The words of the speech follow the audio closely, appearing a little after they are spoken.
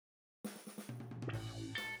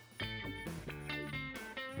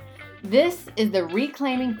This is the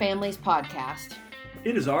Reclaiming Families podcast.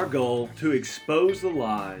 It is our goal to expose the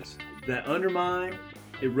lies that undermine,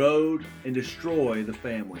 erode, and destroy the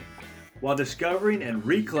family, while discovering and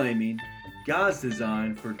reclaiming God's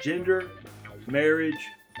design for gender, marriage,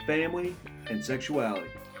 family, and sexuality.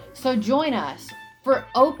 So join us for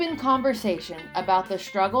open conversation about the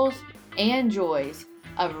struggles and joys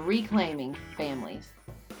of reclaiming families.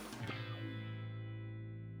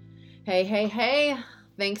 Hey.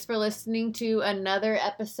 Thanks for listening to another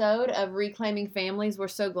episode of Reclaiming Families. We're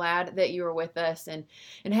so glad that you are with us. And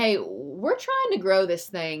hey, we're trying to grow this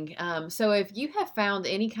thing. So if you have found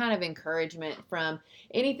any kind of encouragement from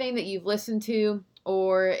anything that you've listened to,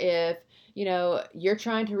 or if you're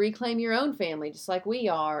trying to reclaim your own family just like we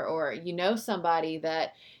are, or somebody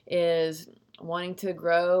that is wanting to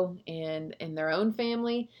grow in their own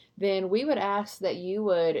family, then we would ask that you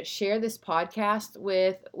would share this podcast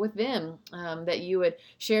with them, that you would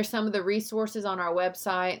share some of the resources on our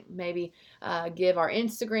website, maybe give our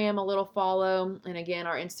Instagram a little follow. And again,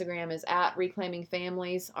 our Instagram is at Reclaiming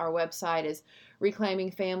Families. Our website is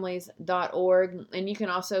reclaimingfamilies.org. And you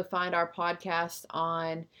can also find our podcast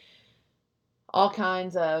on all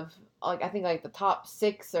kinds of, I think the top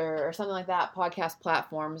 6 or something like that podcast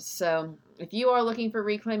platforms. So if you are looking for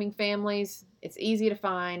Reclaiming Families, it's easy to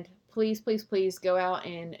find. Please go out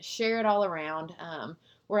and share it all around.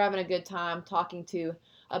 We're having a good time talking to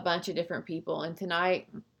a bunch of different people. And tonight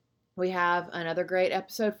we have another great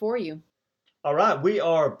episode for you. All right, we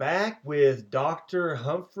are back with Dr.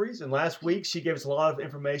 Humphreys. And last week she gave us a lot of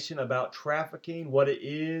information about trafficking, what it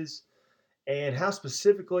is, and how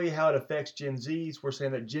it affects Gen Zs. We're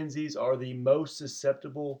saying that Gen Zs are the most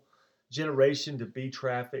susceptible generation to be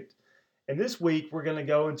trafficked. And this week, we're going to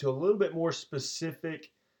go into a little bit more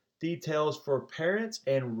specific details for parents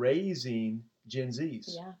and raising Gen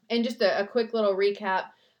Zs. Yeah, and just a quick little recap.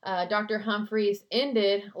 Dr. Humphreys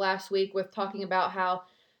ended last week with talking about how,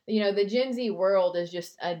 the Gen Z world is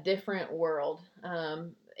just a different world.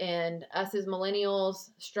 And us as millennials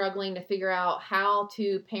struggling to figure out how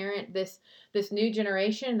to parent this new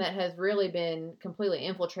generation that has really been completely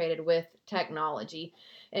infiltrated with technology.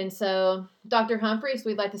 And so, Dr. Humphreys,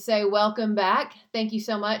 we'd like to say welcome back. Thank you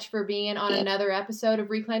so much for being on another episode of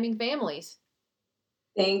Reclaiming Families.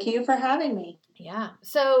 Thank you for having me. Yeah.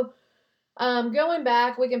 So, going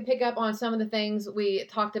back, we can pick up on some of the things we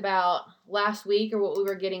talked about last week or what we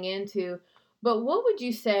were getting into. But what would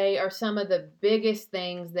you say are some of the biggest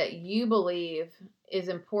things that you believe is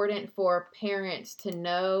important for parents to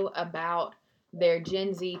know about their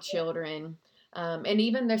Gen Z children, and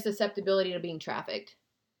even their susceptibility to being trafficked?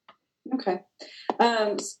 Okay.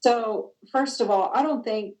 So first of all, I don't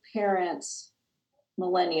think parents,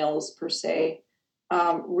 millennials per se,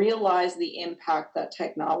 realize the impact that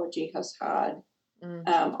technology has had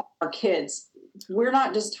on our kids. We're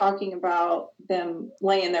not just talking about them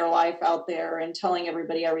laying their life out there and telling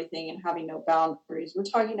everybody everything and having no boundaries. We're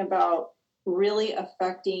talking about really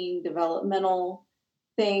affecting developmental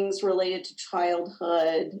things related to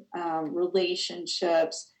childhood,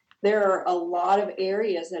 relationships. There are a lot of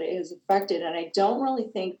areas that it has affected, and I don't really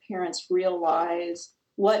think parents realize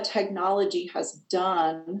what technology has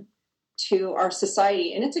done to our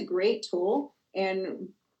society. And it's a great tool,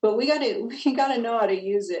 but we got to know how to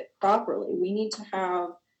use it properly. We need to have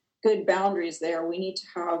good boundaries there. We need to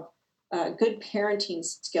have good parenting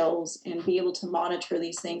skills and be able to monitor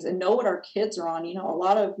these things and know what our kids are on. A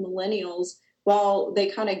lot of millennials, well, they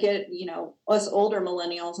kind of get, us older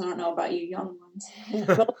millennials, I don't know about you young ones,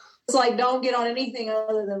 but it's like, don't get on anything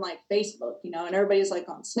other than like Facebook, and everybody's like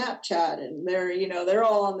on Snapchat and they're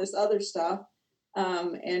all on this other stuff.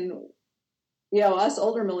 Us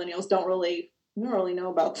older millennials don't really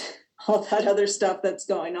know about all that other stuff that's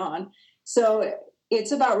going on. So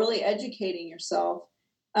it's about really educating yourself.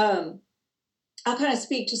 I'll kind of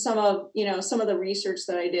speak to some of the research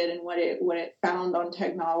that I did and what it found on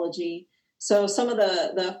technology. So some of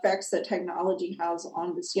the effects that technology has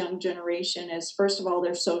on this young generation is, first of all,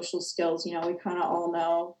 their social skills. We kind of all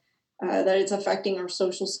know that it's affecting our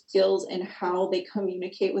social skills and how they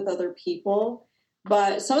communicate with other people.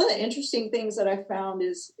 But some of the interesting things that I found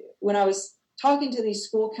is when I was talking to these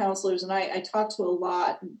school counselors, and I talked to a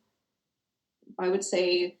lot, I would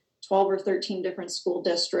say 12 or 13 different school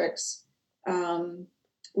districts.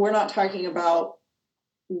 We're not talking about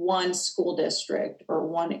one school district or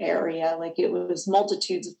one area. Like, it was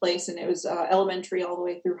multitudes of places, and it was elementary all the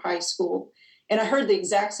way through high school. And I heard the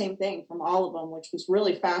exact same thing from all of them, which was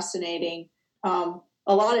really fascinating. A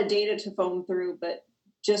lot of data to phone through, but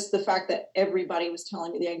just the fact that everybody was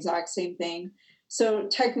telling me the exact same thing. So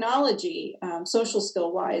technology, social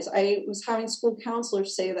skill wise, I was having school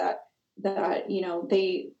counselors say that that,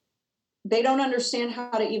 they don't understand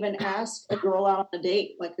how to even ask a girl out on a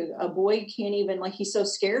date. Like a boy can't even, like, he's so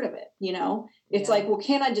scared of it. It's Yeah. like, well,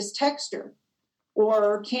 can't I just text her?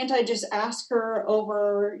 Or can't I just ask her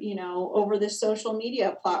over, over this social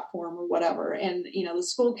media platform or whatever? And, the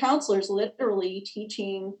school counselors literally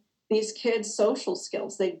teaching these kids social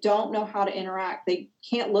skills. They don't know how to interact. They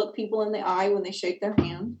can't look people in the eye when they shake their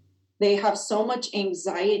hand. They have so much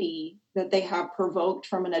anxiety that they have provoked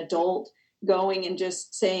from an adult going and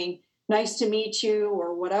just saying, nice to meet you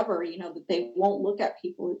or whatever, that they won't look at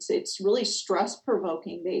people. It's really stress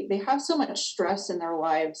provoking. They have so much stress in their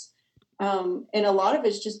lives. And a lot of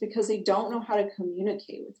it's just because they don't know how to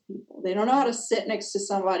communicate with people. They don't know how to sit next to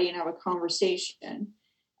somebody and have a conversation.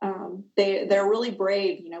 They're really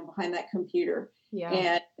brave, behind that computer, Yeah.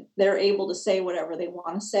 and they're able to say whatever they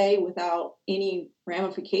want to say without any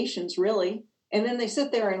ramifications, really. And then they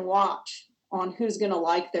sit there and watch on who's going to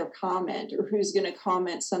like their comment or who's going to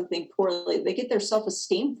comment something poorly. They get their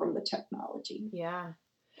self-esteem from the technology. Yeah.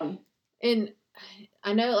 Um, And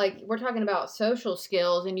I know, like, we're talking about social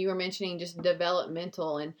skills, and you were mentioning just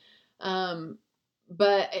developmental, and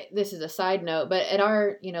but this is a side note, but at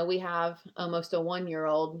our, we have almost a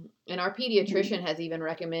 1-year-old, and our pediatrician has even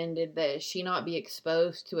recommended that she not be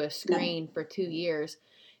exposed to a screen for 2 years.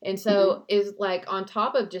 And so is, like, on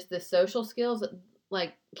top of just the social skills,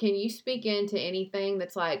 like, can you speak into anything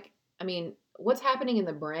that's like, I mean, what's happening in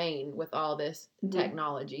the brain with all this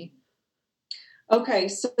technology? Okay,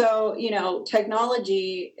 so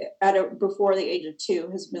technology before the age of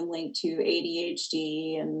 2 has been linked to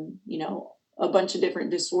ADHD and a bunch of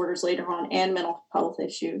different disorders later on and mental health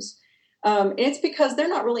issues. It's because they're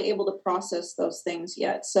not really able to process those things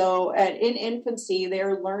yet. So in infancy,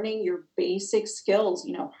 they're learning your basic skills.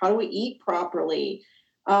 How do we eat properly?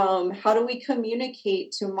 How do we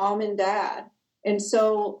communicate to mom and dad? And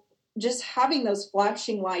so just having those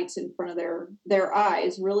flashing lights in front of their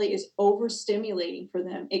eyes really is overstimulating for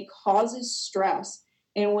them. It causes stress,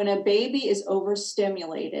 and when a baby is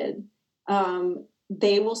overstimulated,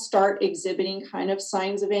 they will start exhibiting kind of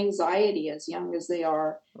signs of anxiety as young as they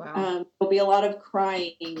are. Wow. There'll be a lot of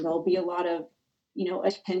crying. There'll be a lot of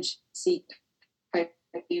attention seek type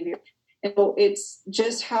behavior. And so it's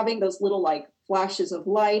just having those little like flashes of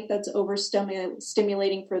light that's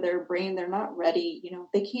stimulating for their brain. They're not ready.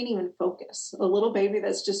 They can't even focus. A little baby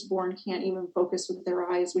that's just born can't even focus with their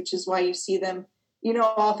eyes, which is why you see them,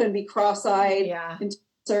 often be cross-eyed Yeah. until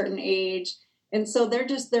a certain age. And so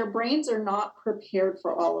their brains are not prepared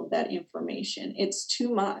for all of that information. It's too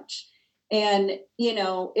much. And,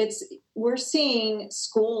 we're seeing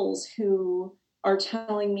schools who are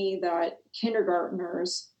telling me that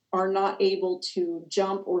kindergartners are not able to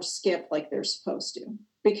jump or skip like they're supposed to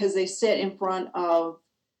because they sit in front of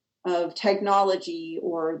technology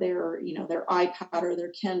or their iPad or their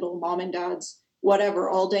Kindle, mom and dad's whatever,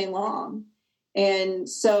 all day long. And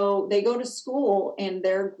so they go to school and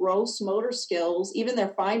their gross motor skills, even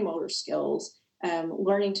their fine motor skills,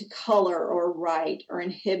 learning to color or write, are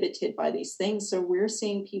inhibited by these things. So we're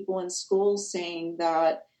seeing people in schools saying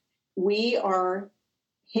that we are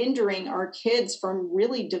hindering our kids from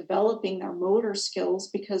really developing their motor skills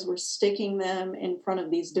because we're sticking them in front of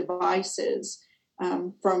these devices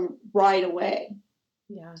from right away.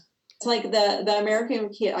 Yeah. It's like the American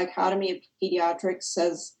Academy of Pediatrics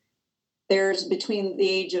says there's between the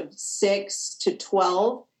age of 6 to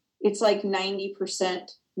 12, it's like 90%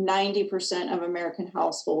 of American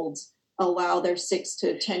households allow their 6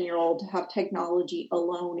 to 10-year-old to have technology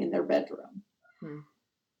alone in their bedroom.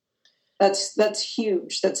 That's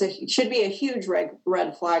huge. Should be a huge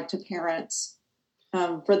red flag to parents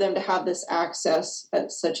for them to have this access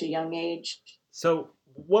at such a young age. So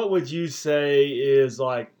what would you say is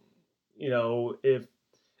like, if,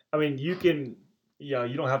 you can,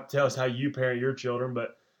 you don't have to tell us how you parent your children,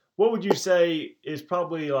 but what would you say is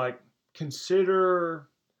probably like, consider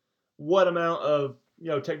what amount of,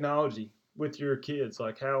 technology with your kids?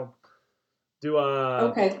 Like, how do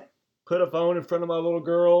I put a phone in front of my little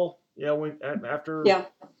girl, after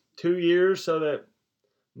 2 years so that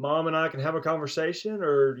mom and I can have a conversation,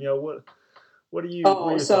 or, what are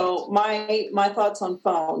your so thoughts? my thoughts on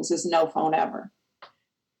phones is no phone ever.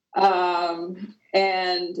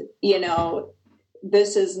 And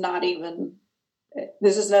this is nothing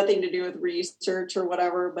to do with research or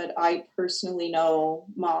whatever, but I personally know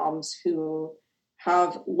moms who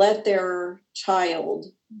have let their child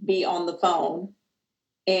be on the phone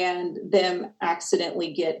and them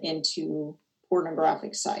accidentally get into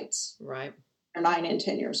pornographic sites. Right. They're 9 and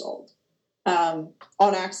 10 years old, on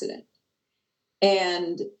accident.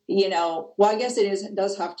 And, I guess it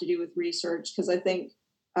does have to do with research, because I think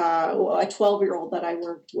a 12-year-old that I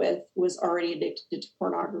worked with was already addicted to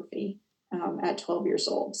pornography at 12 years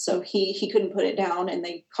old. So he couldn't put it down, and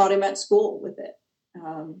they caught him at school with it.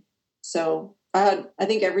 So I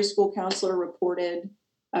think every school counselor reported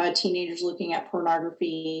teenagers looking at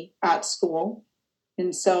pornography at school.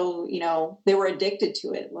 And so, they were addicted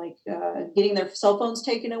to it, like getting their cell phones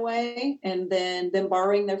taken away and then them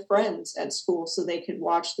borrowing their friends at school so they could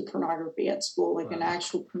watch the pornography at school, like an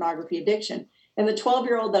actual pornography addiction. And the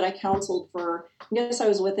 12-year-old that I counseled for, I guess I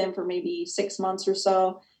was with him for maybe 6 months or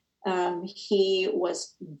so. He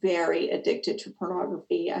was very addicted to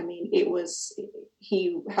pornography. I mean,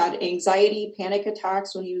 he had anxiety, panic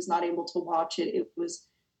attacks when he was not able to watch it. It was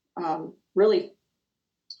really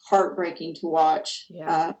heartbreaking to watch.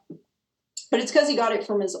 Yeah. But it's because he got it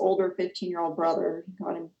from his older 15-year-old brother. He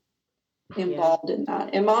got him involved in that.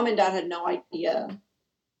 And mom and dad had no idea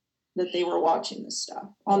that they were watching this stuff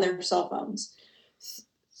on their cell phones.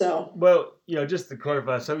 So, well, just to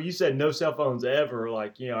clarify, so you said no cell phones ever.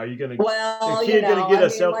 Like, are you going to, well, the kid going to get a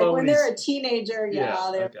cell phone? When they're a teenager, they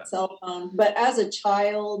have a cell phone. But as a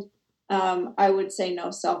child, I would say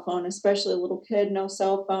no cell phone, especially a little kid, no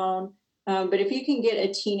cell phone. But if you can get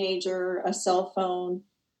a teenager a cell phone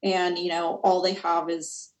and, all they have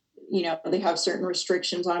is, they have certain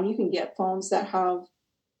restrictions on them, you can get phones that have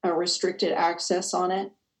a restricted access on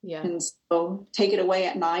it. Yeah. And so take it away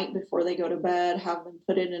at night before they go to bed, have them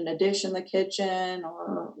put it in a dish in the kitchen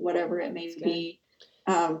or whatever it may be.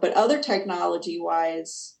 But other technology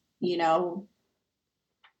wise, 2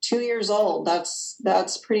 years old,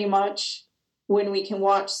 that's pretty much when we can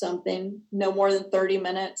watch something, no more than 30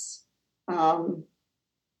 minutes. And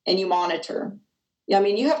you monitor. I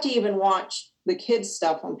mean, you have to even watch the kids'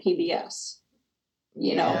 stuff on PBS.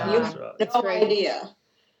 You have no idea.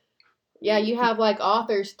 Yeah, you have like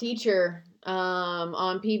author's teacher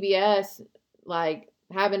on PBS, like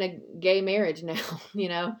having a gay marriage now,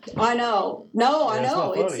 I know. No, I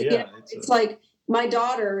know. It's like my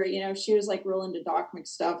daughter, she was like real into Doc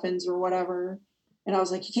McStuffins or whatever. And I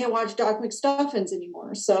was like, you can't watch Doc McStuffins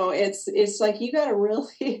anymore. So it's like you got to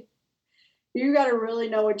really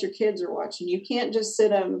know what your kids are watching. You can't just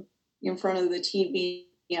sit them in front of the TV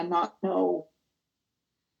and not know,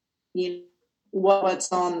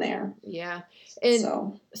 what's on there. Yeah.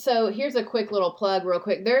 And so here's a quick little plug real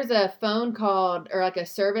quick. There's a phone called, or like a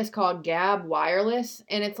service called Gab Wireless,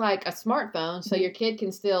 and it's like a smartphone. So your kid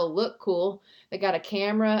can still look cool. They got a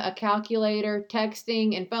camera, a calculator,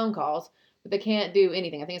 texting, and phone calls, but they can't do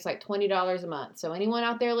anything. I think it's like $20 a month. So anyone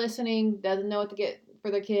out there listening doesn't know what to get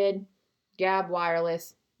for their kid, Gab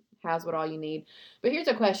Wireless has what all you need. But here's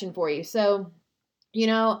a question for you. So,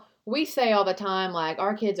 we say all the time, like,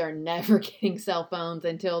 our kids are never getting cell phones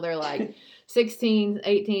until they're like 16,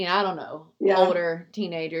 18, I don't know, older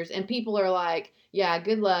teenagers. And people are like, yeah,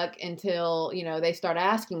 good luck until, they start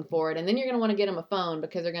asking for it. And then you're going to want to get them a phone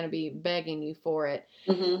because they're going to be begging you for it.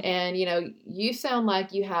 Mm-hmm. And, you sound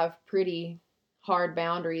like you have pretty hard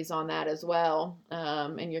boundaries on that as well.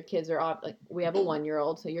 And your kids are like, we have a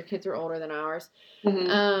 1-year-old, so your kids are older than ours.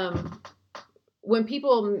 Mm-hmm. When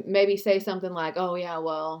people maybe say something like, oh yeah,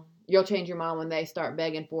 well, you'll change your mind when they start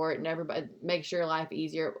begging for it and everybody makes your life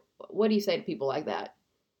easier. What do you say to people like that?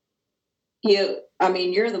 You're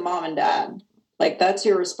the mom and dad. Like, that's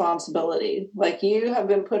your responsibility. Like, you have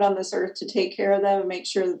been put on this earth to take care of them and make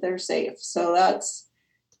sure that they're safe. So that's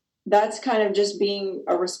kind of just being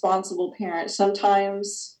a responsible parent.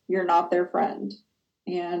 Sometimes you're not their friend.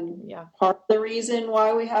 And part of the reason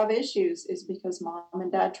why we have issues is because mom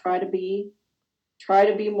and dad try to be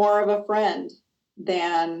more of a friend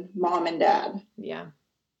than mom and dad. Yeah.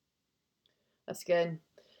 That's good.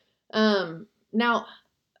 Now,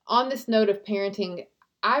 on this note of parenting,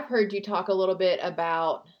 I've heard you talk a little bit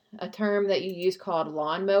about a term that you use called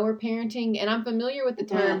lawnmower parenting, and I'm familiar with the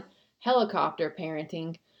term helicopter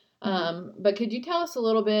parenting. But could you tell us a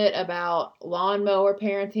little bit about lawnmower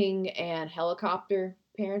parenting and helicopter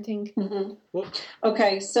parenting? Mm-hmm.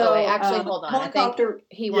 Okay, so actually, hold on. Helicopter. I think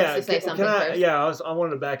he wants to say something first. Yeah, I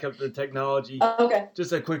wanted to back up the technology. Okay.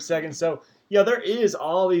 Just a quick second. So, there is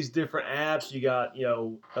all these different apps. You got,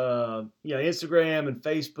 Instagram and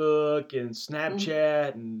Facebook and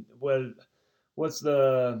Snapchat and what's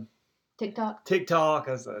the TikTok.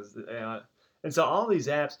 And so all these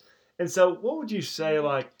apps. And so what would you say,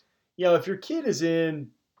 like, if your kid is in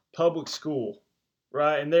public school,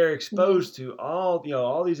 right, and they're exposed to all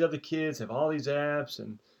these other kids have all these apps,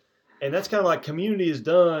 and that's kind of like community is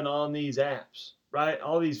done on these apps, right?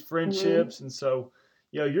 All these friendships, and so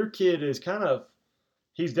your kid is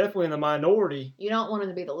he's definitely in the minority. You don't want him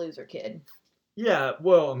to be the loser kid. Yeah,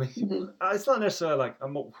 well, I mean, it's not necessarily like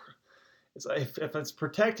it's like if it's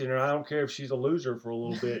protecting her, I don't care if she's a loser for a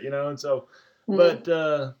little bit, and so,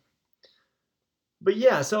 Mhm. but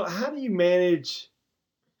yeah. So how do you manage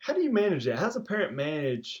that? How does a parent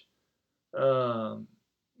manage, um,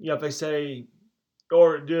 if they say,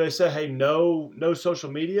 or do they say, hey, no social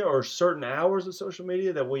media or certain hours of social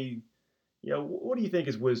media that what do you think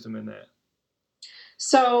is wisdom in that?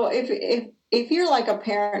 So if you're like a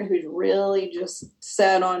parent who's really just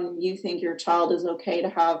set on you think your child is okay to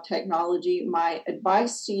have technology, my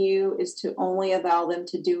advice to you is to only allow them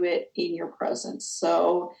to do it in your presence.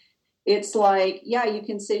 So it's like, yeah, you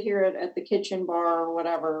can sit here at the kitchen bar or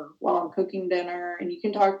whatever while I'm cooking dinner and you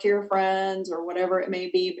can talk to your friends or whatever it may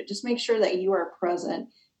be, but just make sure that you are present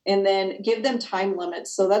and then give them time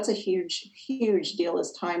limits. So that's a huge deal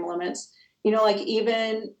is time limits. Like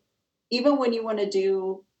even when you want to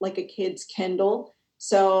do like a kid's Kindle.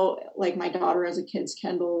 So, like my daughter has a kid's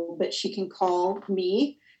Kindle, but she can call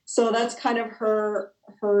me. So that's kind of her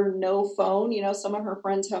no phone. Some of her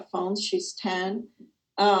friends have phones. She's 10.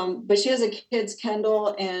 But she has a kid's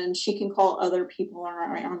Kindle and she can call other people on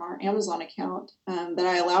our Amazon account that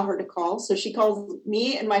I allow her to call. So she calls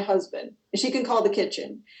me and my husband, and she can call the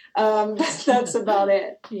kitchen. That's about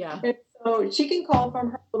it. Yeah. And so she can call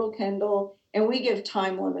from her little Kindle, and we give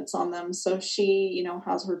time limits on them. So she,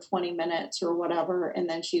 has her 20 minutes or whatever, and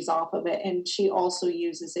then she's off of it. And she also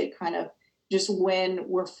uses it kind of just when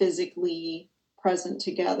we're physically present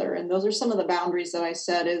together. And those are some of the boundaries that I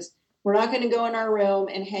said is we're not going to go in our room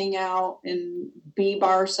and hang out and be by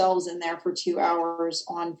ourselves in there for 2 hours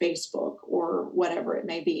on Facebook or whatever it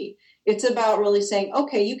may be. It's about really saying,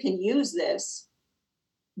 okay, you can use this,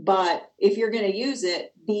 but if you're going to use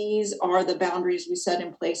it, these are the boundaries we set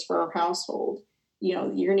in place for our household. You're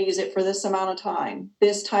going to use it for this amount of time,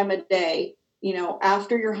 this time of day,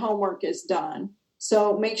 after your homework is done.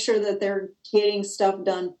 So make sure that they're getting stuff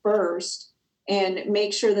done first and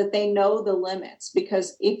make sure that they know the limits,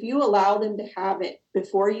 because if you allow them to have it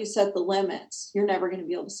before you set the limits, you're never going to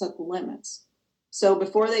be able to set the limits. So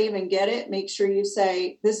before they even get it, make sure you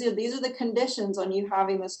say, these are the conditions on you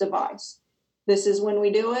having this device. This is when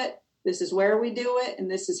we do it, this is where we do it, and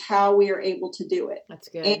this is how we are able to do it. That's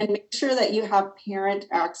good. And make sure that you have parent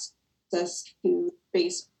access to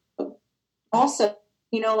Facebook. Also,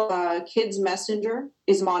 Kids Messenger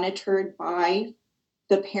is monitored by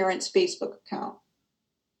the parent's Facebook account.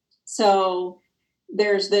 So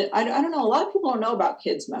there's I don't know, a lot of people don't know about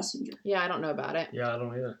Kids Messenger. Yeah, I don't know about it. Yeah, I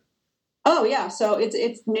don't either. Oh yeah, so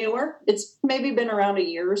it's newer. It's maybe been around a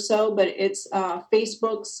year or so, but it's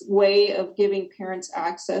Facebook's way of giving parents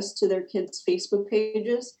access to their kids' Facebook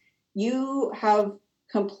pages. You have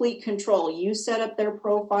complete control. You set up their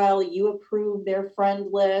profile. You approve their friend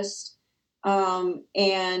list,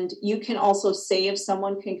 and you can also say if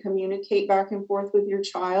someone can communicate back and forth with your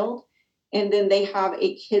child. And then they have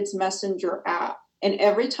a kids messenger app, and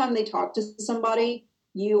every time they talk to somebody,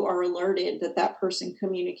 you are alerted that that person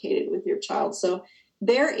communicated with your child. So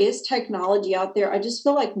there is technology out there. I just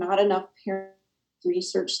feel like not enough parents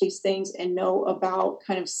research these things and know about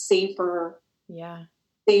kind of safer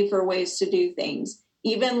ways to do things.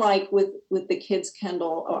 Even like with the kids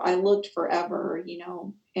Kindle, I looked forever,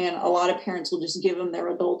 and a lot of parents will just give them their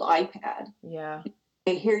adult iPad. Yeah.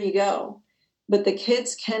 And here you go. But the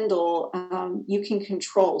kids Kindle, you can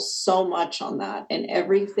control so much on that, and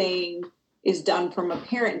everything is done from a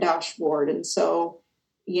parent dashboard. And so,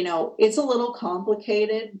 it's a little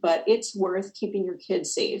complicated, but it's worth keeping your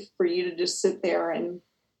kids safe for you to just sit there and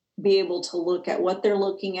be able to look at what they're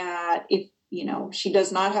looking at. If, she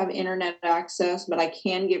does not have internet access, but I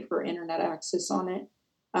can give her internet access on it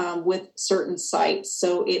with certain sites.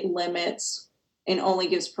 So it limits and only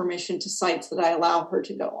gives permission to sites that I allow her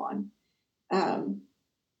to go on.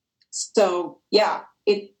 So yeah,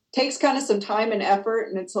 it takes kind of some time and effort,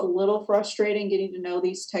 and it's a little frustrating getting to know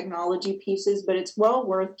these technology pieces, but it's well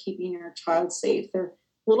worth keeping your child safe. Their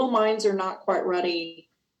little minds are not quite ready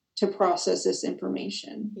to process this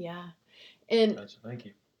information. Yeah. And Gotcha. Thank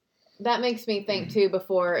you. That makes me think too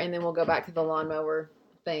before, and then we'll go back to the lawnmower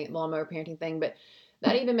parenting thing, but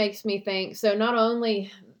that even makes me think, so not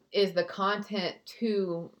only is the content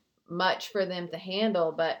too much for them to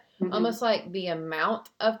handle, but almost like the amount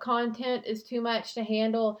of content is too much to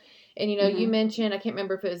handle. And, you mentioned, I can't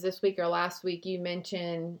remember if it was this week or last week, you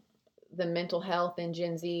mentioned the mental health in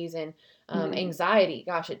Gen Zs and anxiety.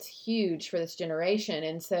 Gosh, it's huge for this generation.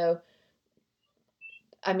 And so,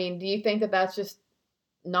 I mean, do you think that that's just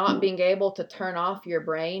not being able to turn off your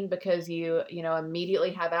brain because you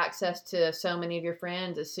immediately have access to so many of your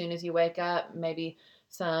friends as soon as you wake up? Maybe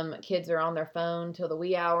some kids are on their phone till the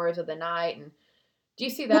wee hours of the night. And do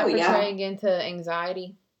you see that portraying into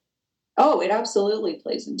anxiety? Oh, it absolutely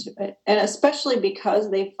plays into it. And especially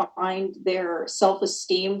because they find their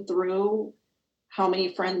self-esteem through how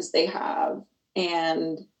many friends they have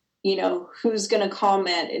and, who's going to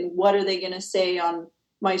comment and what are they going to say on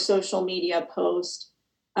my social media post.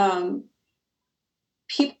 Um,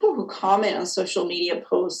 People who comment on social media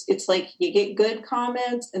posts, it's like you get good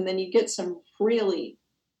comments and then you get some really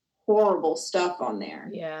horrible stuff on there.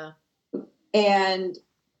 Yeah. And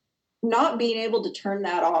not being able to turn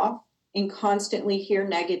that off and constantly hear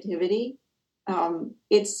negativity,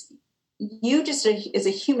 it's you just as a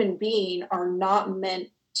human being are not meant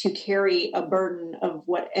to carry a burden of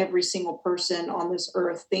what every single person on this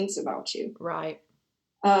earth thinks about you. Right.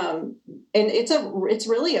 And it's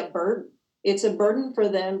really a burden. It's a burden for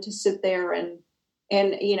them to sit there and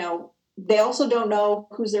they also don't know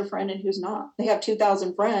who's their friend and who's not. They have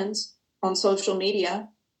 2,000 friends on social media.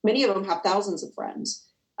 Many of them have thousands of friends,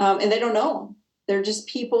 and they don't know them. They're just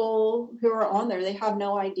people who are on there. They have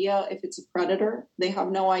no idea if it's a predator. They have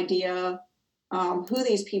no idea who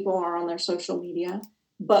these people are on their social media.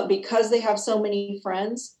 But because they have so many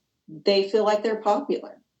friends, they feel like they're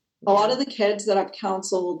popular. A lot of the kids that I've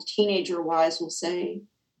counseled, teenager wise, will say,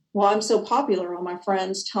 well, I'm so popular. All my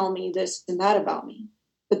friends tell me this and that about me.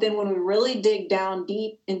 But then when we really dig down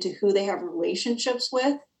deep into who they have relationships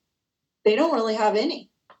with, they don't really have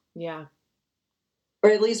any. Yeah. Or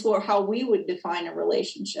at least how we would define a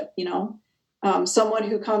relationship, someone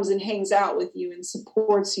who comes and hangs out with you and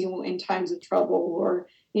supports you in times of trouble, or,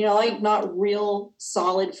 like not real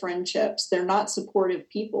solid friendships. They're not supportive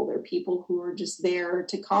people. They're people who are just there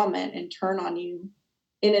to comment and turn on you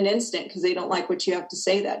in an instant because they don't like what you have to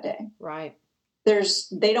say that day. Right.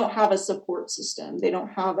 They don't have a support system. They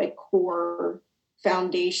don't have a core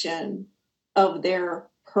foundation of their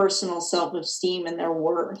personal self-esteem and their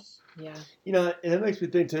worth. Yeah. And it makes me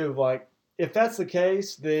think too, like, if that's the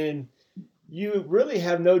case, then you really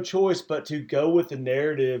have no choice but to go with the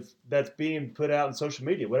narrative that's being put out on social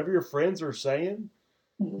media. Whatever your friends are saying,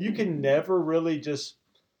 you can never really just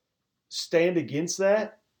stand against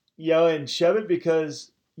that, and shove it,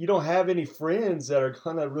 because you don't have any friends that are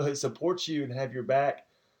going to really support you and have your back.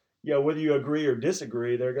 Whether you agree or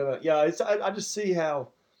disagree, they're going to, I just see how,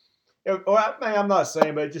 I'm not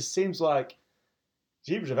saying, but it just seems like,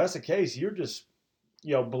 jeepers, if that's the case, you're just,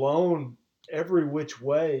 blown every which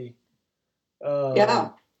way. Yeah.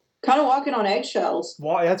 Kind of walking on eggshells.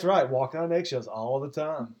 That's right. Walking on eggshells all the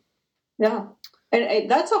time. Yeah. And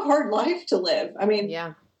that's a hard life to live. I mean,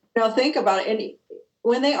 yeah. Think about it. And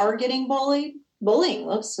when they are getting bullied, bullying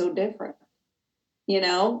looks so different.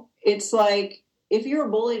 It's like if you were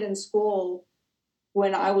bullied in school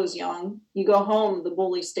when I was young, you go home, the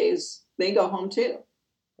bully stays, they go home too.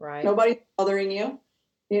 Right. Nobody's bothering you.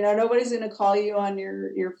 Nobody's going to call you on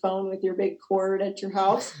your phone with your big cord at your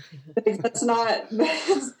house. that's not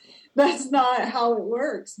how it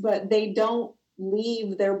works. But they don't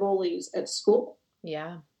leave their bullies at school.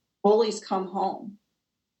 Yeah. Bullies come home.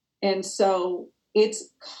 And so they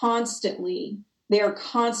are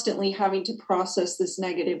constantly having to process this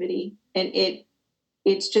negativity, and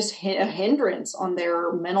it's just a hindrance on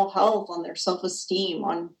their mental health, on their self-esteem,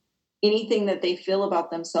 on anything that they feel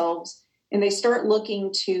about themselves. And they start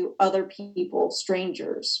looking to other people,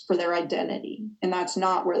 strangers, for their identity. And that's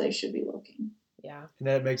not where they should be looking. Yeah. And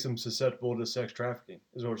that makes them susceptible to sex trafficking,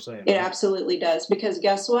 is what we're saying. It absolutely does. Because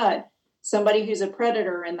guess what? Somebody who's a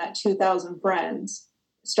predator in that 2,000 friends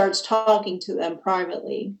starts talking to them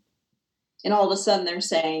privately. And all of a sudden they're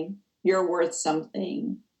saying, you're worth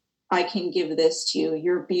something. I can give this to you.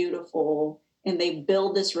 You're beautiful. And they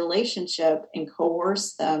build this relationship and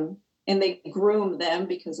coerce them. And they groom them,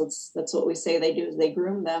 because that's what we say they do, is they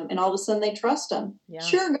groom them. And all of a sudden they trust them. Yeah.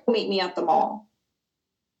 Sure, go meet me at the mall.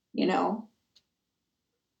 Gotcha.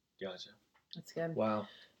 That's good. Wow.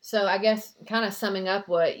 So I guess kind of summing up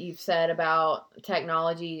what you've said about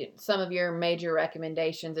technology, some of your major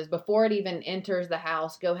recommendations is before it even enters the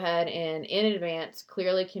house, go ahead and in advance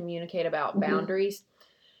clearly communicate about boundaries.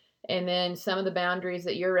 And then some of the boundaries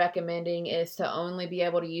that you're recommending is to only be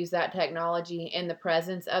able to use that technology in the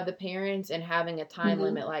presence of the parents and having a time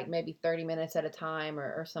limit, like maybe 30 minutes at a time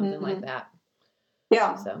or something like that.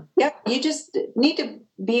 Yeah. So, yeah, you just need to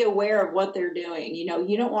be aware of what they're doing. You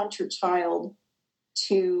don't want your child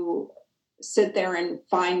to sit there and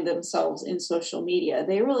find themselves in social media.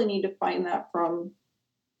 They really need to find that from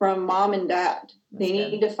mom and dad. They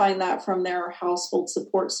need to find that from their household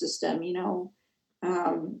support system.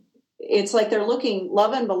 It's like they're looking,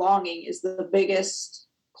 love and belonging is the biggest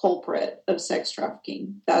culprit of sex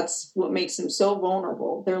trafficking. That's what makes them so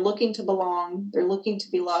vulnerable. They're looking to belong. They're looking to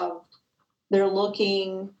be loved. They're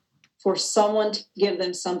looking for someone to give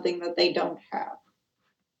them something that they don't have.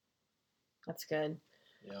 That's good.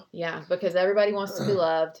 Yeah. Yeah, because everybody wants to be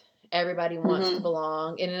loved. Everybody wants to Mhm.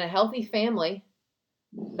 belong. And in a healthy family,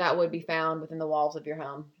 that would be found within the walls of your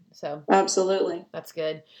home. So Absolutely. that's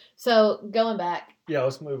good. So going back, Yeah,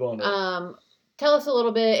 let's move on. tell us a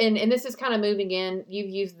little bit, and this is kind of moving in. You've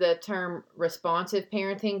used the term responsive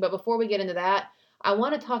parenting, but before we get into that, I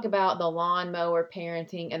want to talk about the lawnmower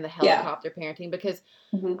parenting and the helicopter parenting, because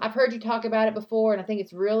Mhm. I've heard you talk about it before, and I think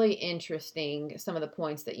it's really interesting, some of the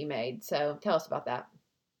points that you made. So tell us about that.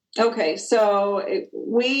 Okay, so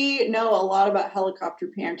we know a lot about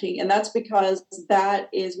helicopter parenting, and that's because that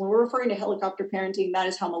is, when we're referring to helicopter parenting, that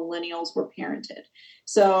is how millennials were parented.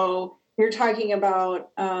 So you're talking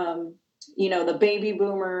about, the baby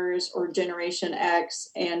boomers or Generation X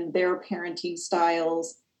and their parenting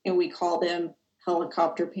styles, and we call them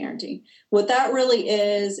helicopter parenting. What that really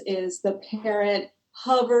is the parent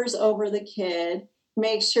hovers over the kid,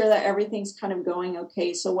 make sure that everything's kind of going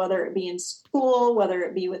okay. So whether it be in school, whether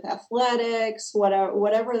it be with athletics,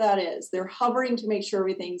 whatever that is, they're hovering to make sure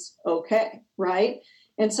everything's okay, right?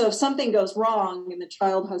 And so if something goes wrong and the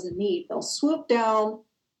child has a need, they'll swoop down,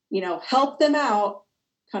 help them out,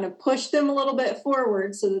 kind of push them a little bit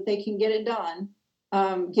forward so that they can get it done,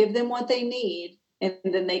 give them what they need, and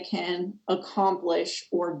then they can accomplish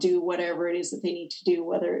or do whatever it is that they need to do,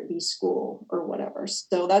 whether it be school or whatever.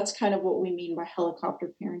 So that's kind of what we mean by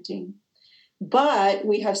helicopter parenting. But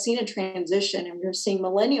we have seen a transition, and we're seeing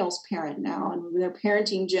millennials parent now, and they're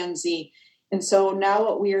parenting Gen Z. And so now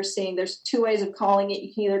what we are seeing, there's two ways of calling it.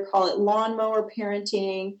 You can either call it lawnmower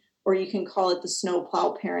parenting, or you can call it the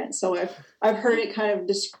snowplow parent. So I've heard it kind of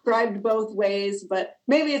described both ways, but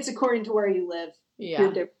maybe it's according to where you live. Yeah.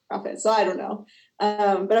 Your demographic. So I don't know.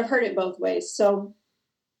 But I've heard it both ways. So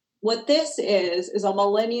what this is a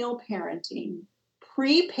millennial parenting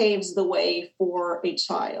pre-paves the way for a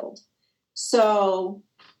child. So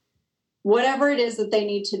whatever it is that they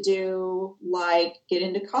need to do, like get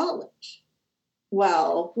into college,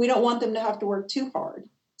 well, we don't want them to have to work too hard.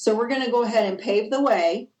 So we're going to go ahead and pave the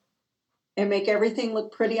way and make everything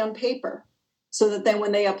look pretty on paper, so that then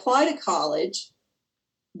when they apply to college,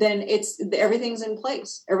 then everything's in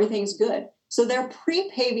place. Everything's good. So they're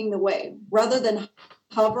pre-paving the way rather than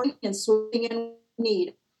hovering and swooping in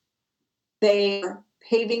need. They're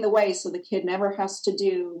paving the way so the kid never has to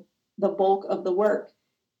do the bulk of the work.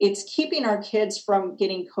 It's keeping our kids from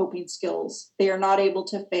getting coping skills. They are not able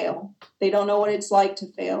to fail. They don't know what it's like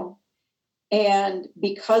to fail. And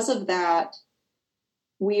because of that,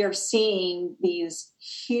 we are seeing these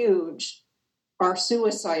huge, our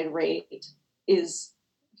suicide rate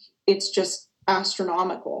it's just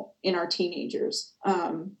astronomical in our teenagers.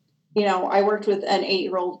 I worked with an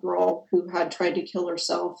 8-year-old girl who had tried to kill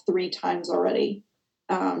herself 3 times already,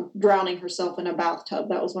 drowning herself in a bathtub.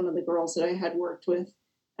 That was one of the girls that I had worked with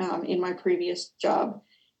in my previous job.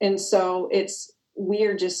 And so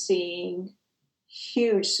we're just seeing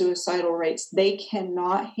huge suicidal rates. They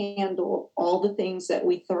cannot handle all the things that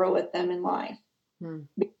we throw at them in life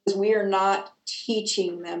because we are not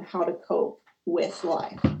teaching them how to cope with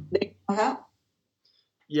life. They don't know how.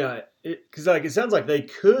 Yeah, because it sounds like they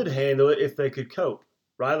could handle it if they could cope,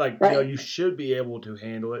 right? Right. You should be able to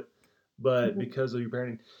handle it, but because of your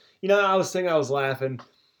parenting, I was laughing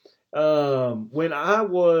when I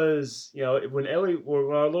was, when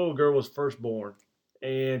our little girl was first born,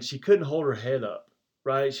 and she couldn't hold her head up,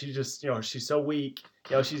 right? She just, she's so weak,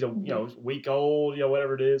 she's a week old,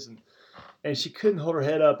 whatever it is, and she couldn't hold her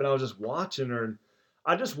head up, and I was just watching her, and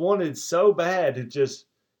I just wanted so bad to just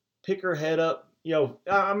pick her head up.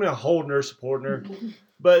 I'm holding her, supporting her,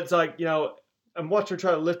 but it's like, I'm watching her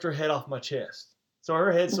try to lift her head off my chest. So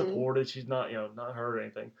her head's supported. She's not, not hurt or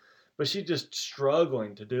anything, but she's just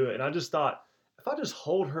struggling to do it. And I just thought, if I just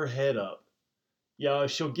hold her head up,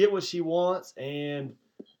 she'll get what she wants, and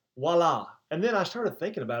voila. And then I started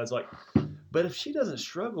thinking about it. It's like, but if she doesn't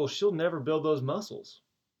struggle, she'll never build those muscles.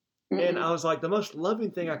 And I was like, the most loving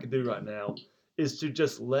thing I could do right now is to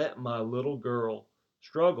just let my little girl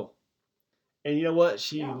struggle. And you know what?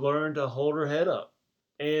 She learned to hold her head up.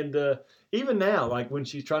 And even now, like when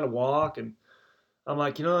she's trying to walk, and I'm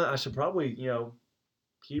like, I should probably,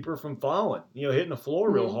 keep her from falling, hitting the floor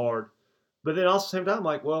real hard. But then also at the same time, I'm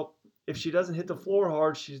like, well, if she doesn't hit the floor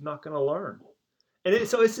hard, she's not going to learn. And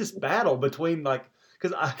so it's this battle between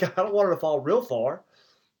because I don't want her to fall real far,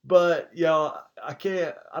 but I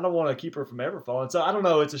don't want to keep her from ever falling. So I don't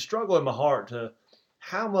know. It's a struggle in my heart to,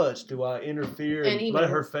 how much do I interfere and let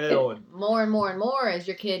her fail? And more and more and more as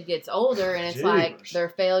your kid gets older, and it's like their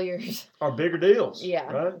failures are bigger deals.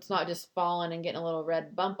 Yeah, right? It's not just falling and getting a little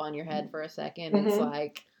red bump on your head for a second. It's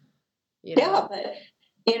like You Yeah, know? but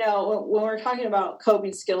when we're talking about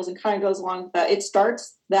coping skills, and kind of goes along with that, it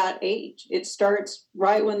starts that age. It starts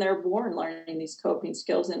right when they're born, learning these coping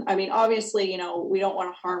skills. And I mean, obviously, we don't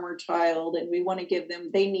want to harm our child, and we want to give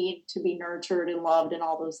them, they need to be nurtured and loved and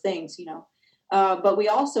all those things. But we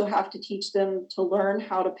also have to teach them to learn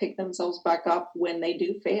how to pick themselves back up when they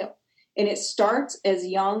do fail. And it starts as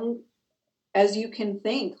young as you can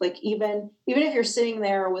think. Like, even if you're sitting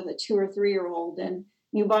there with a 2 or 3 year old and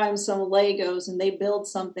you buy them some Legos and they build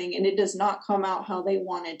something and it does not come out how they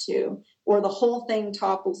wanted to, or the whole thing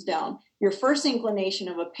topples down, your first inclination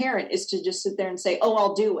of a parent is to just sit there and say, oh,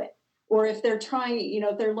 I'll do it. Or if they're trying,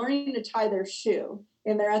 if they're learning to tie their shoe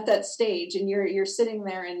and they're at that stage and you're sitting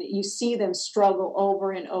there and you see them struggle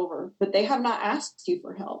over and over, but they have not asked you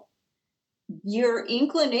for help, your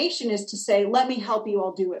inclination is to say, let me help you,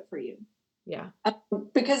 I'll do it for you. Yeah.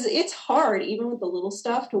 Because it's hard, even with the little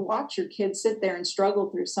stuff, to watch your kids sit there and struggle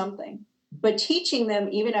through something. But teaching them,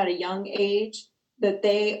 even at a young age, that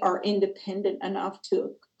they are independent enough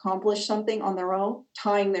to accomplish something on their own,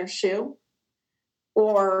 tying their shoe,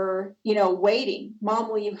 or, waiting, Mom,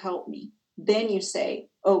 will you help me? Then you say,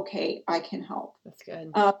 okay, I can help. That's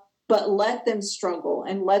good. But let them struggle,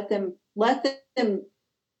 and let them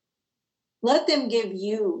give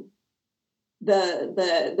you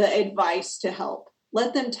the advice to help.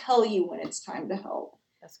 Let them tell you when it's time to help.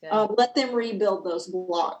 That's good. Let them rebuild those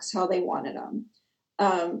blocks how they wanted them.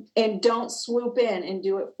 And don't swoop in and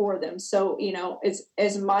do it for them. So,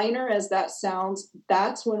 as minor as that sounds,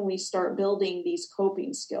 that's when we start building these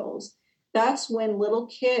coping skills. That's when little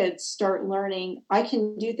kids start learning, I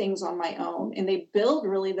can do things on my own. And they build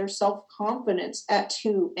really their self-confidence at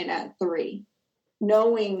 2 and at 3,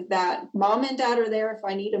 knowing that Mom and Dad are there if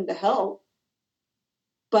I need them to help,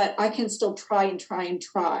 but I can still try and try and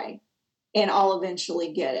try, and I'll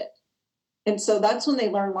eventually get it. And so that's when they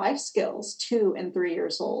learn life skills, 2 and 3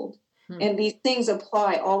 years old. And these things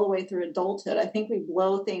apply all the way through adulthood. I think we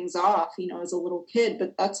blow things off, as a little kid,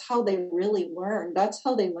 but that's how they really learn. That's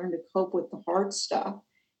how they learn to cope with the hard stuff,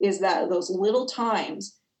 is that those little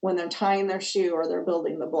times when they're tying their shoe or they're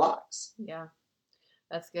building the blocks. Yeah,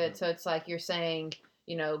 that's good. So it's like you're saying,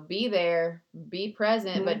 be there, be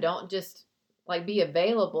present, but don't just be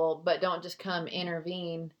available, but don't just come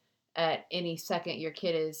intervene at any second your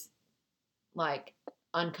kid is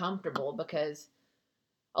uncomfortable, because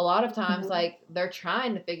a lot of times they're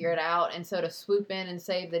trying to figure it out, and so to swoop in and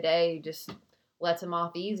save the day just lets them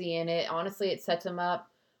off easy, and it sets them up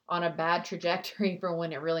on a bad trajectory for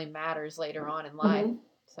when it really matters later on in life.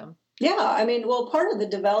 So yeah, part of the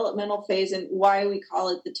developmental phase, and why we call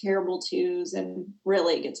it the terrible 2s, and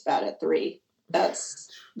really it gets bad at 3. That's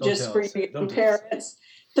just for you parents.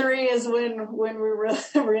 3 is when we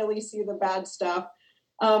really see the bad stuff.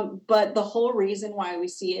 But the whole reason why we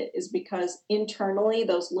see it is because internally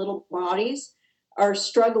those little bodies are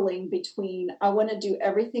struggling between, I want to do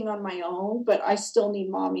everything on my own, but I still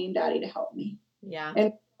need Mommy and Daddy to help me. Yeah.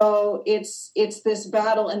 And so it's this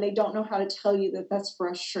battle, and they don't know how to tell you that that's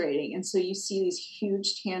frustrating. And so you see these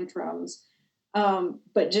huge tantrums,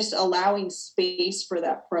 but just allowing space for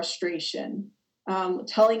that frustration,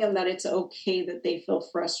 telling them that it's okay that they feel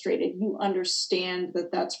frustrated. You understand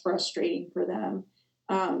that that's frustrating for them.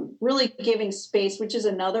 Really giving space, which is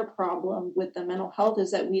another problem with the mental health,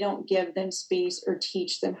 is that we don't give them space or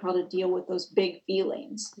teach them how to deal with those big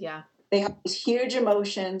feelings. Yeah. They have these huge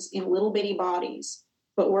emotions in little bitty bodies,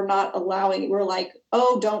 but we're not allowing, we're like,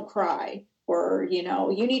 oh, don't cry, or,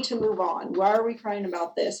 you need to move on. Why are we crying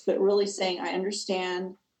about this? But really saying, I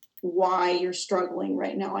understand why you're struggling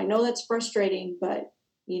right now. I know that's frustrating, but,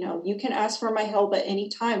 you can ask for my help at any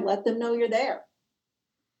time. Let them know you're there.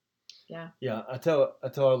 Yeah. Yeah, I tell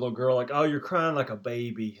our little girl, oh, you're crying like a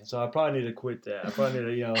baby, so I probably need to quit that. I probably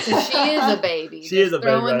need to, She is a baby. She is a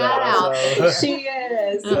baby right now. So. She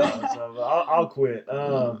is. So I'll quit.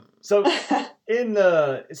 So in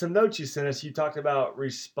some notes you sent us, you talked about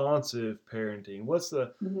responsive parenting. What's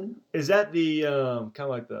the? Is that the kind of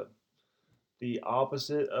like the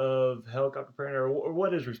opposite of helicopter parenting, or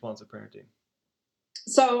what is responsive parenting?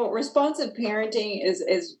 So responsive parenting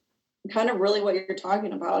is kind of really what you're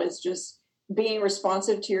talking about, is just being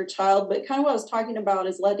responsive to your child. But kind of what I was talking about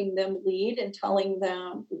is letting them lead and letting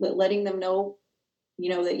them know,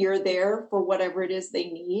 that you're there for whatever it is they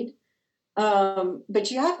need. But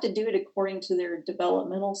you have to do it according to their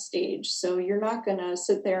developmental stage. So you're not going to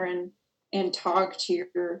sit there and talk to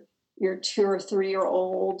your 2 or 3 year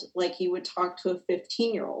old like you would talk to a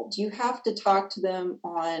 15-year-old. You have to talk to them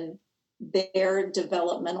on their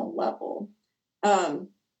developmental level.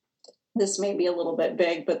 This may be a little bit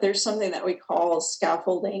big, but there's something that we call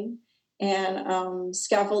scaffolding. And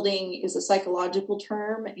scaffolding is a psychological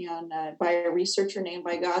term, and by a researcher named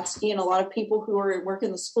Vygotsky. And a lot of people who work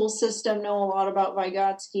in the school system know a lot about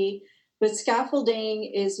Vygotsky. But scaffolding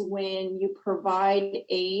is when you provide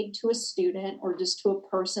aid to a student or just to a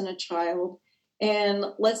person, a child, and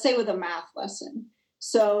let's say with a math lesson.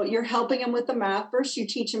 So you're helping them with the math. First, you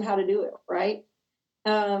teach them how to do it, right?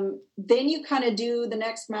 Then you kind of do the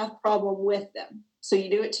next math problem with them. So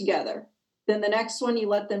you do it together. Then the next one, you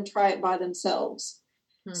let them try it by themselves.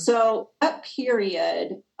 So that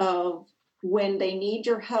period of when they need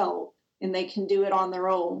your help and they can do it on their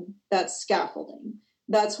own, that's scaffolding.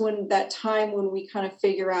 That's when that time when we kind of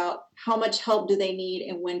figure out how much help do they need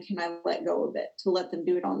and when can I let go of it to let them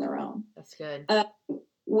do it on their own. That's good.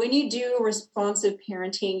 When you do responsive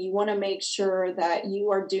parenting, you want to make sure that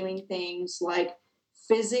you are doing things like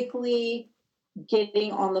physically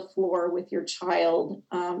getting on the floor with your child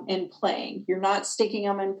and playing. You're not sticking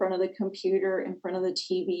them in front of the computer, in front of the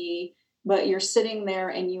TV, but you're sitting there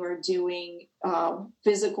and you are doing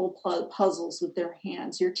physical puzzles with their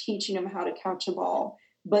hands. You're teaching them how to catch a ball.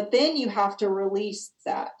 But then you have to release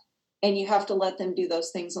that and you have to let them do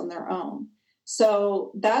those things on their own.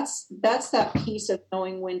 So that's that piece of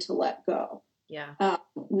knowing when to let go. Yeah.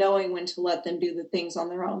 Knowing when to let them do the things on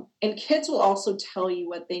their own. And kids will also tell you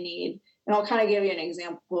what they need. And I'll kind of give you an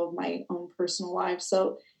example of my own personal life.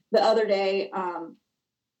 So the other day,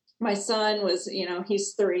 my son was,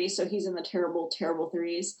 he's 3, so he's in the terrible, terrible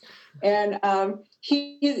threes. And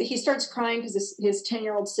he starts crying because his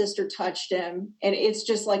 10-year-old sister touched him. And it's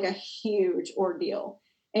just like a huge ordeal.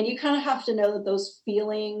 And you kind of have to know that those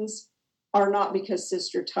feelings are not because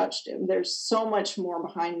sister touched him. There's so much more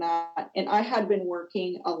behind that. And I had been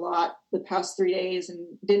working a lot the past 3 days and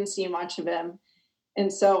didn't see much of him.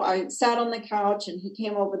 And so I sat on the couch and he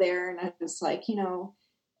came over there and I was like,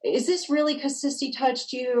 is this really because Sissy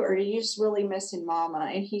touched you or are you just really missing mama?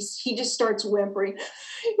 And he just starts whimpering.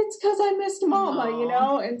 It's because I missed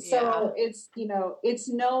mama, And so it's, it's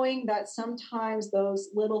knowing that sometimes those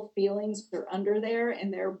little feelings are under there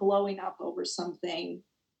and they're blowing up over something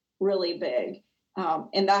really big.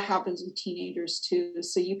 And that happens with teenagers too.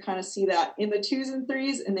 So you kind of see that in the 2s and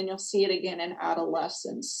 3s, and then you'll see it again in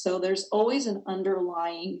adolescence. So there's always an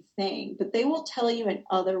underlying thing, but they will tell you in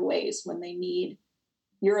other ways when they need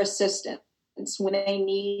your assistance, when they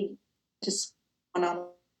need to spend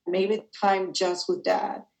maybe time just with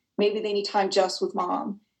dad. Maybe they need time just with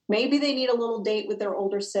mom. Maybe they need a little date with their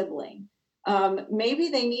older sibling. Maybe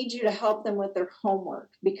they need you to help them with their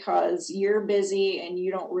homework because you're busy and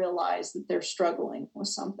you don't realize that they're struggling with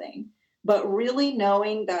something. But really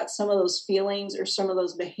knowing that some of those feelings or some of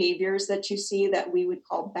those behaviors that you see that we would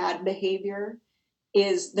call bad behavior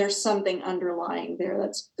there's something underlying there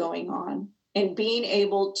that's going on. And being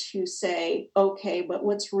able to say, okay, but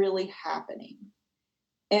what's really happening?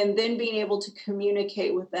 And then being able to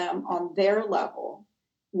communicate with them on their level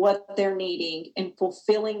what they're needing and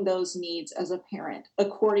fulfilling those needs as a parent,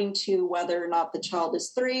 according to whether or not the child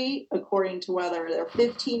is 3, according to whether they're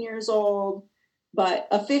 15 years old. But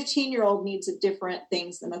a 15-year-old needs different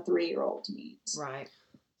things than a 3-year-old needs. Right.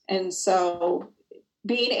 And so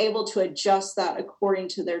being able to adjust that according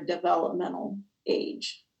to their developmental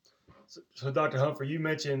age. So Dr. Humphrey, you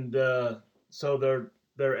mentioned so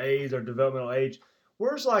their age, their developmental age.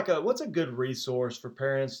 Where's what's a good resource for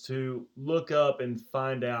parents to look up and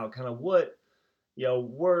find out kind of what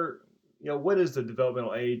what is the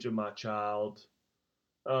developmental age of my child,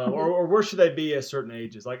 or where should they be at certain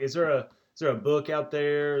ages? Like, is there a book out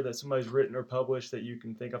there that somebody's written or published that you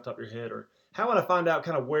can think off the top of your head, or how would I find out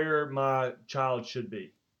kind of where my child should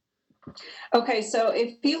be? Okay, so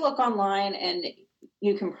if you look online, and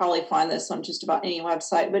you can probably find this on just about any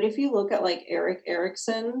website, but if you look at like Erik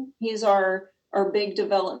Erikson, he's our big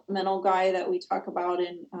developmental guy that we talk about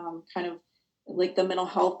in kind of like the mental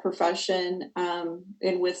health profession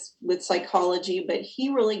and with psychology, but he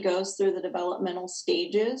really goes through the developmental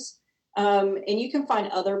stages. And you can find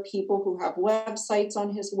other people who have websites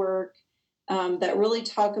on his work that really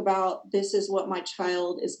talk about this is what my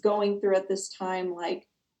child is going through at this time. Like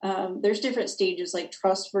there's different stages like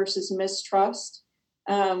trust versus mistrust,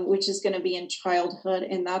 which is going to be in childhood.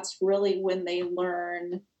 And that's really when they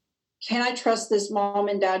learn, can I trust this mom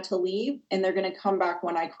and dad to leave? And they're going to come back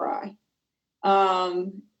when I cry.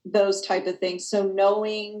 Those type of things. So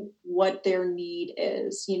knowing what their need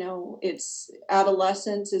is, it's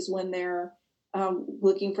adolescence is when they're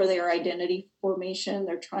looking for their identity formation.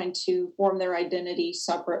 They're trying to form their identity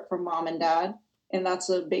separate from mom and dad. And that's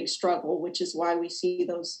a big struggle, which is why we see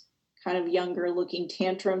those kind of younger looking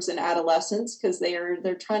tantrums in adolescence, because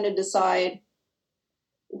they're trying to decide,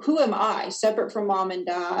 who am I separate from mom and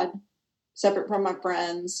dad? separate from my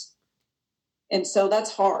friends. And so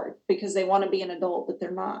that's hard because they want to be an adult, but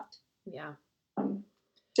they're not. Yeah.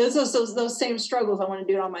 Just those same struggles. I want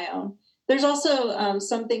to do it on my own. There's also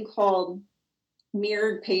something called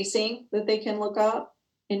mirrored pacing that they can look up.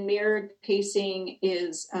 And mirrored pacing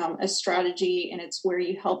is a strategy, and it's where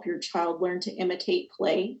you help your child learn to imitate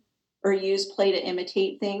play or use play to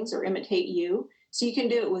imitate things or imitate you. So you can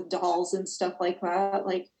do it with dolls and stuff like that,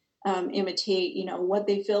 like imitate, what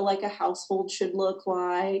they feel like a household should look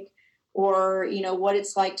like, or, what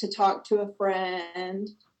it's like to talk to a friend.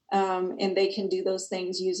 And they can do those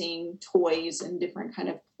things using toys and different kind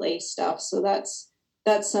of play stuff. So that's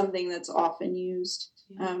something that's often used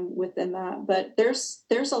within that. But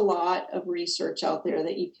there's a lot of research out there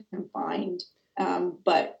that you can find.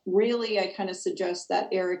 But really, I kind of suggest that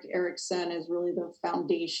Erik Erikson is really the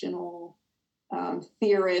foundational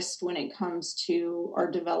theorist when it comes to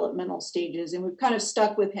our developmental stages. And we've kind of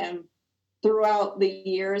stuck with him throughout the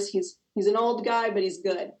years. He's an old guy, but he's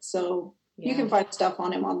good. So you can find stuff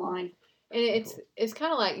on him online. And it's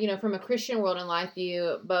kind of like, from a Christian world and life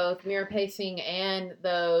view, both mirror pacing and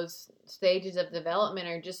those stages of development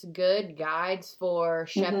are just good guides for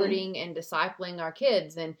shepherding and discipling our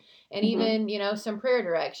kids, and even, some prayer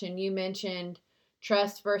direction. You mentioned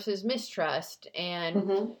trust versus mistrust,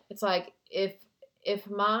 and it's like if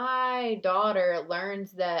my daughter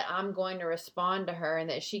learns that I'm going to respond to her and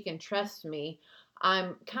that she can trust me,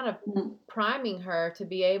 I'm kind of priming her to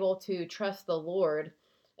be able to trust the Lord.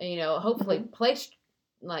 Hopefully place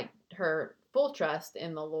like her full trust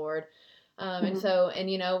in the Lord. And so,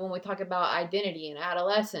 when we talk about identity and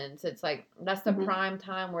adolescence, it's like, that's the prime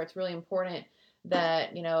time where it's really important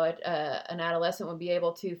that, an adolescent would be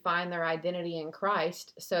able to find their identity in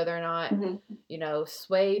Christ. So they're not,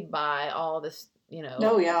 swayed by all this,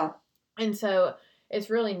 Oh yeah. And so it's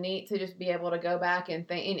really neat to just be able to go back and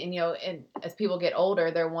think, and as people get older,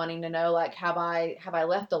 they're wanting to know, like, have I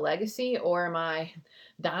left a legacy, or am I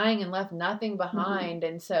dying and left nothing behind?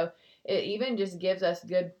 And so it even just gives us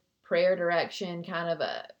good prayer direction, kind of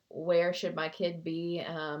where should my kid be,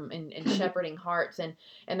 and shepherding hearts,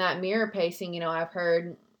 and that mirror pacing, I've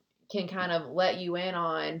heard can kind of let you in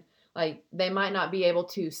on, like, they might not be able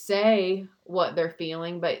to say what they're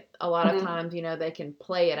feeling, but a lot of times, they can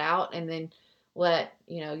play it out and then let,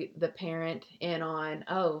 the parent in on,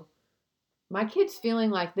 oh, my kid's feeling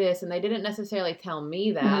like this, and they didn't necessarily tell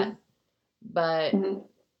me that, but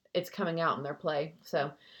it's coming out in their play.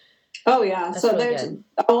 So, oh yeah. So really there's, good.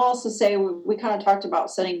 I'll also say we kind of talked about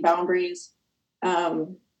setting boundaries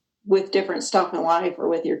with different stuff in life, or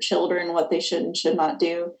with your children, what they should and should not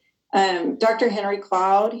do. Dr. Henry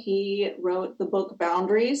Cloud, he wrote the book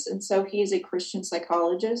Boundaries, and so he's a Christian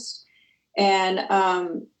psychologist. And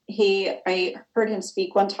I heard him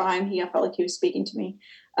speak one time. I felt like he was speaking to me.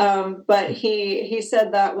 But he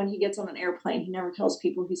said that when he gets on an airplane, he never tells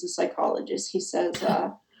people he's a psychologist. He says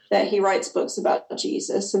that he writes books about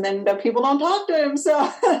Jesus, and then people don't talk to him.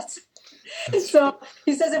 So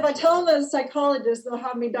he says, if I tell them as a psychologist, they'll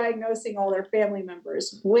have me diagnosing all their family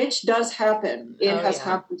members, which does happen. It has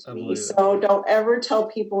happened to me. So don't ever tell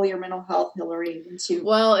people your mental health, Hillary.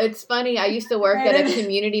 Well, it's funny. I used to work at a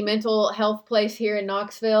community mental health place here in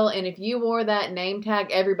Knoxville. And if you wore that name tag,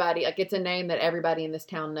 everybody, like, it's a name that everybody in this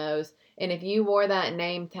town knows. And if you wore that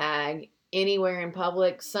name tag anywhere in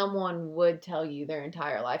public, someone would tell you their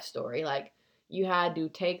entire life story. Like, you had to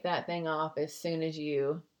take that thing off as soon as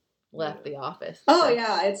you left the office. Oh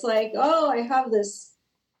yeah, it's like, oh, I have this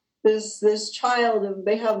child and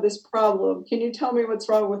they have this problem. Can you tell me what's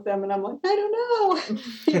wrong with them? And I'm like, I don't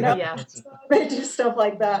know. Yeah. So they do stuff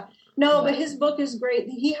like that. No, but his book is great.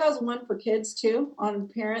 He has one for kids too, on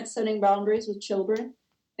parents setting boundaries with children.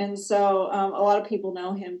 And so a lot of people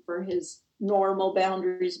know him for his Normal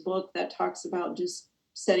Boundaries book that talks about just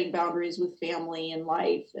setting boundaries with family and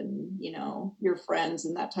life and, your friends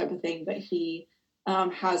and that type of thing. But he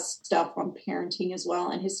has stuff on parenting as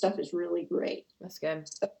well, and his stuff is really great. That's good.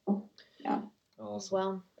 So, yeah. Awesome.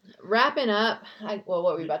 Well, wrapping up. What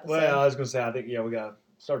were we about to say? Well, I was going to say, I think, we got to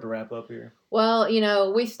start to wrap up here.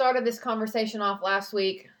 Well, we started this conversation off last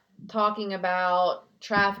week talking about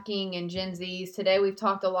trafficking and Gen Zs. Today we've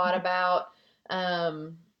talked a lot about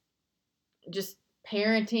just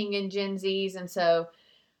parenting and Gen Zs, and so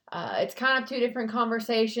it's kind of two different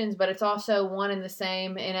conversations, but it's also one and the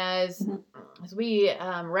same. And as we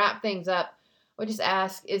wrap things up, we'll just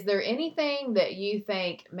ask, is there anything that you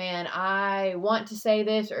think, man, I want to say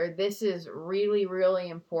this, or this is really, really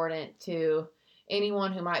important to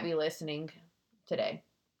anyone who might be listening today?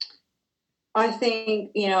 I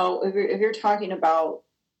think, if you're talking about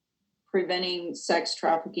preventing sex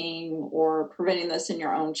trafficking or preventing this in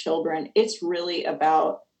your own children. It's really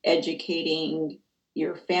about educating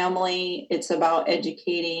your family. It's about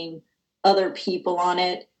educating other people on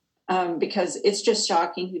it, because it's just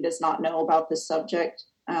shocking who does not know about this subject.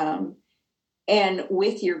 And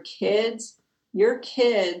with your kids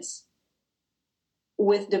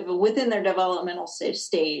within their developmental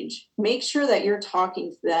stage, make sure that you're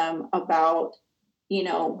talking to them about,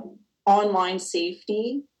 online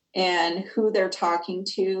safety and who they're talking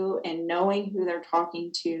to and knowing who they're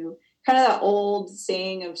talking to. Kind of that old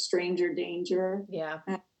saying of stranger danger. Yeah.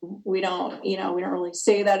 We don't really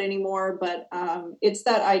say that anymore, but it's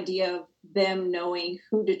that idea of them knowing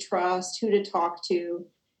who to trust, who to talk to.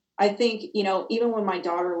 I think, even when my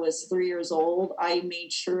daughter was 3 years old, I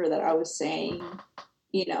made sure that I was saying,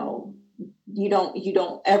 you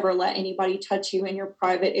don't ever let anybody touch you in your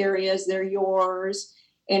private areas. They're yours.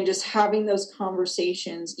 And just having those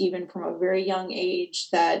conversations, even from a very young age,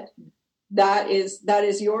 that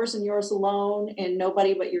is yours and yours alone, and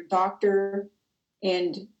nobody but your doctor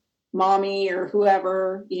and mommy or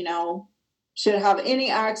whoever, should have any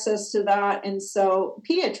access to that. And so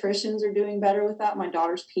pediatricians are doing better with that. My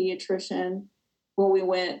daughter's pediatrician, when we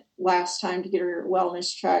went last time to get her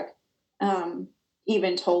wellness check,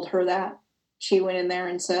 even told her that. She went in there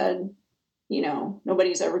and said,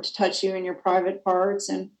 nobody's ever to touch you in your private parts,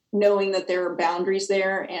 and knowing that there are boundaries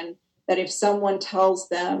there, and that if someone tells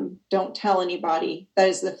them, don't tell anybody, that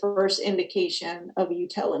is the first indication of you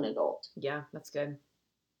tell an adult. Yeah, that's good.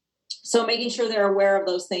 So making sure they're aware of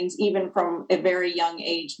those things, even from a very young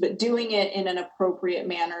age, but doing it in an appropriate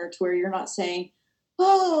manner to where you're not saying,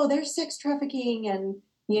 oh, there's sex trafficking and,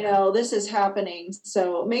 this is happening.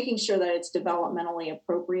 So making sure that it's developmentally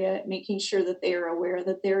appropriate, making sure that they are aware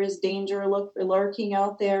that there is danger lurking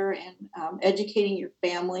out there, and educating your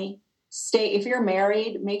family. If you're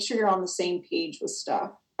married, make sure you're on the same page with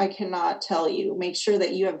stuff. I cannot tell you. Make sure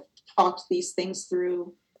that you have talked these things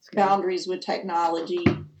through, boundaries with technology,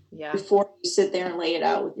 before you sit there and lay it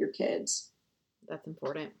out with your kids. That's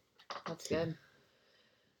important. That's good.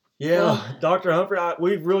 Yeah, well, Dr. Humphrey,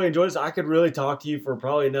 we've really enjoyed this. I could really talk to you for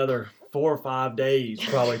probably another 4 or 5 days,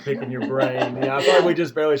 probably picking your brain. I feel like we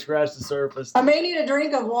just barely scratched the surface. I may need a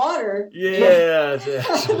drink of water. Yeah.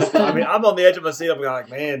 I mean, I'm on the edge of my seat. I'm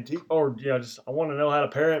like, man, I want to know how to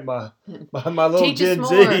parent my little Gen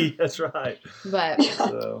Z. That's right. But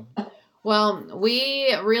well,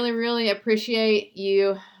 we really, really appreciate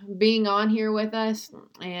you being on here with us,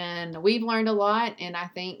 and we've learned a lot, and I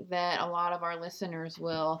think that a lot of our listeners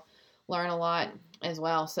will learn a lot as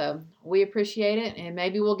well. So we appreciate it, and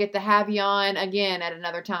maybe we'll get to have you on again at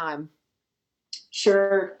another time.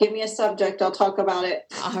 Sure. Give me a subject. I'll talk about it.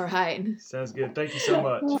 All right. Sounds good. Thank you so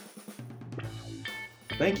much.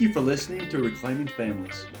 Thank you for listening to Reclaiming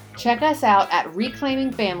Families. Check us out at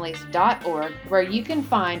reclaimingfamilies.org, where you can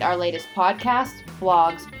find our latest podcasts,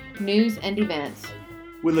 blogs, news, and events.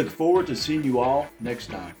 We look forward to seeing you all next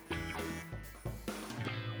time.